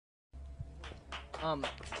Um,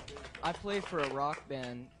 I play for a rock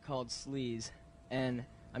band called Sleaze, and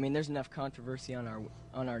I mean, there's enough controversy on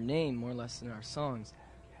our name, more or less, than our songs.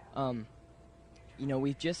 You know,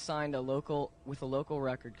 we've just signed with a local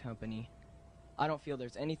record company. I don't feel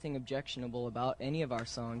there's anything objectionable about any of our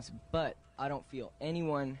songs, but I don't feel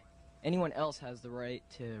anyone else has the right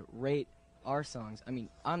to rate our songs. I mean,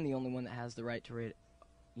 I'm the only one that has the right to rate,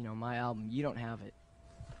 you know, my album. You don't have it.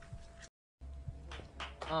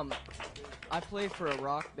 I play for a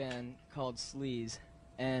rock band called Sleaze,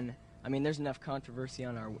 and I mean, there's enough controversy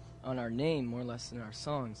on our name, more or less, than our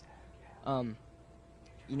songs.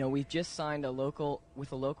 You know, we've just signed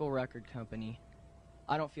with a local record company.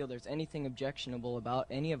 I don't feel there's anything objectionable about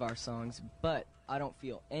any of our songs, but I don't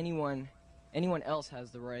feel anyone else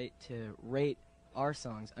has the right to rate our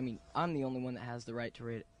songs. I mean, I'm the only one that has the right to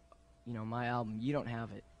rate, you know, my album. You don't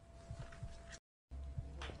have it.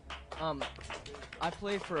 I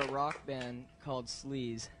play for a rock band called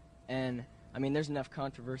Sleaze, and I mean, there's enough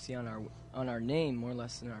controversy on our name, more or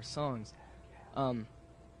less, than our songs.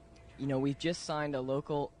 You know, we've just signed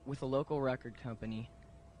with a local record company.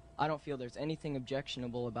 I don't feel there's anything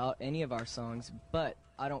objectionable about any of our songs, but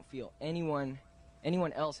I don't feel anyone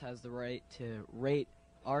else has the right to rate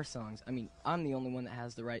our songs. I mean, I'm the only one that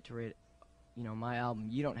has the right to rate, you know, my album.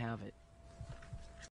 You don't have it.